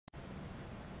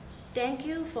Thank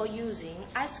you for using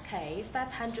SK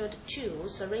 502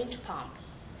 syringe pump.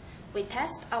 We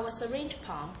test our syringe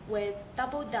pump with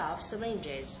double dove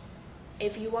syringes.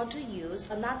 If you want to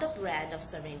use another brand of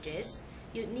syringes,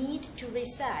 you need to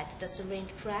reset the syringe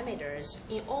parameters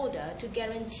in order to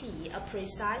guarantee a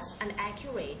precise and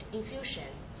accurate infusion.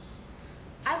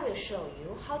 I will show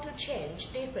you how to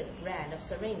change different brands of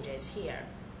syringes here.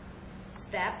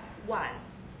 Step 1.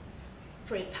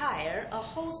 Prepare a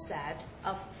whole set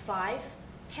of 5,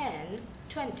 10,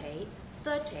 20,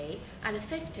 30, and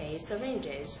 50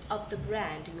 syringes of the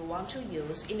brand you want to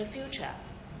use in the future.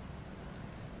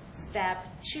 Step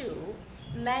 2.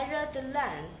 Measure the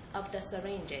length of the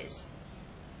syringes.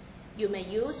 You may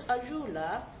use a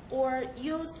ruler or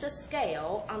use the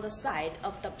scale on the side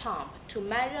of the pump to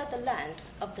measure the length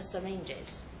of the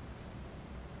syringes.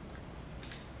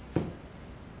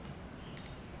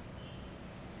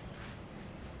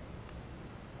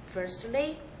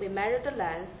 Firstly, we measure the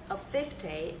length of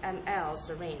 50 ml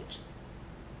syringe.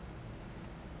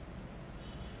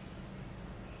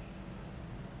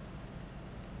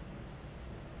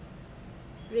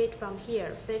 Read from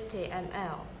here 50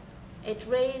 ml. It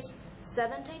weighs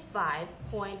 75.5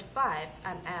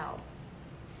 ml.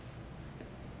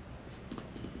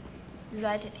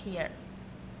 Write it here.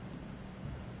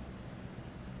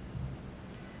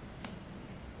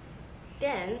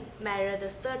 Then measure the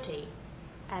 30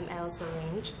 ml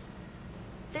syringe.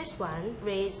 This one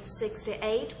weighs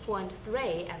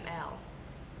 68.3 ml.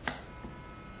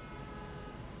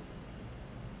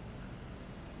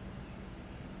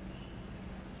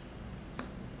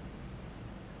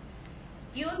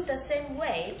 Use the same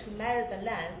way to measure the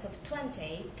length of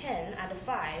 20, 10, and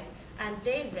 5, and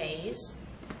they raise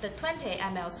the 20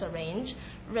 ml syringe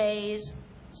weighs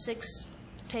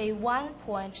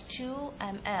 61.2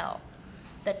 ml.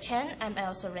 The 10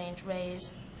 ml syringe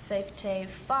weighs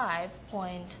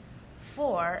 55.4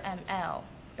 ml.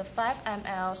 The 5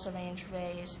 ml syringe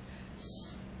weighs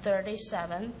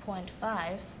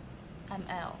 37.5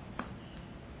 ml.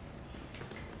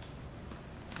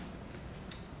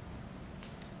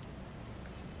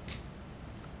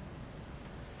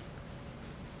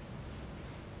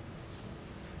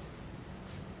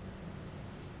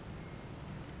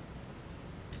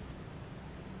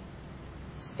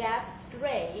 Step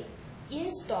 3.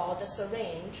 Install the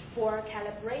syringe for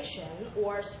calibration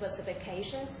or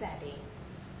specification setting.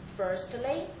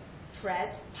 Firstly,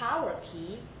 press power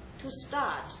key to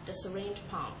start the syringe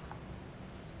pump.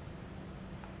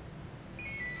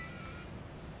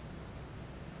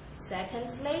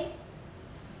 Secondly,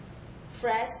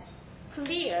 press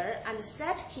clear and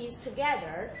set keys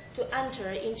together to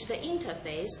enter into the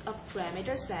interface of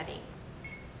parameter setting.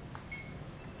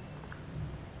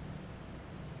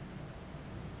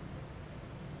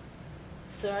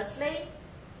 Thirdly,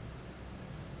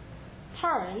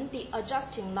 turn the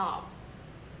adjusting knob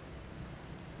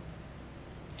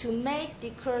to make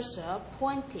the cursor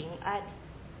pointing at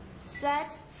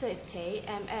set 50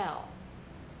 ml.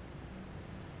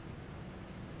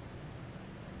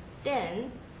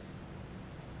 Then,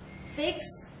 fix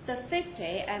the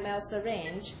 50 ml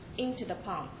syringe into the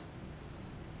pump.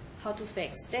 How to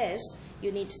fix this?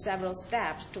 You need several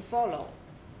steps to follow.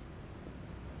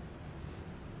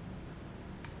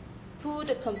 Pull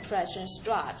the compression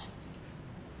strut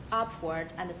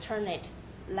upward and turn it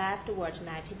leftward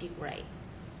 90 degrees.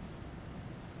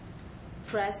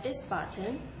 Press this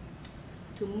button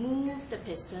to move the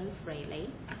piston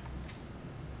freely.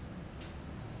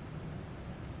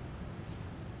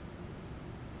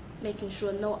 Making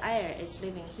sure no air is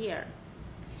leaving here.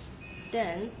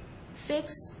 Then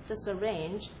fix the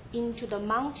syringe into the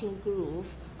mounting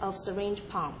groove of syringe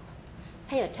pump.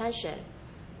 Pay attention.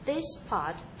 This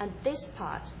part and this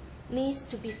part needs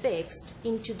to be fixed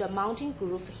into the mounting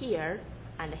groove here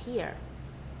and here.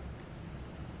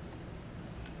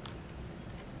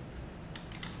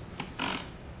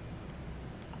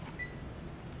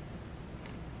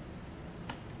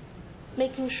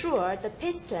 Making sure the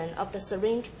piston of the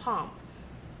syringe pump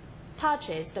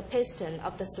touches the piston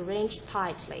of the syringe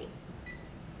tightly.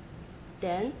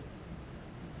 Then,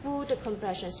 pull the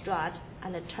compression strut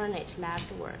and turn it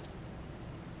leftward.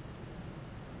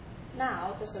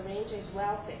 Now the syringe is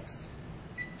well fixed.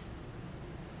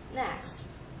 Next,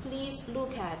 please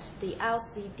look at the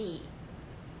LCD.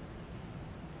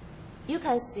 You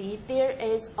can see there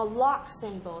is a lock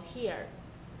symbol here.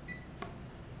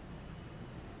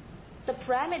 The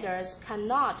parameters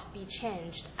cannot be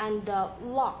changed under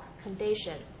lock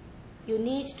condition. You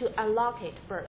need to unlock it first.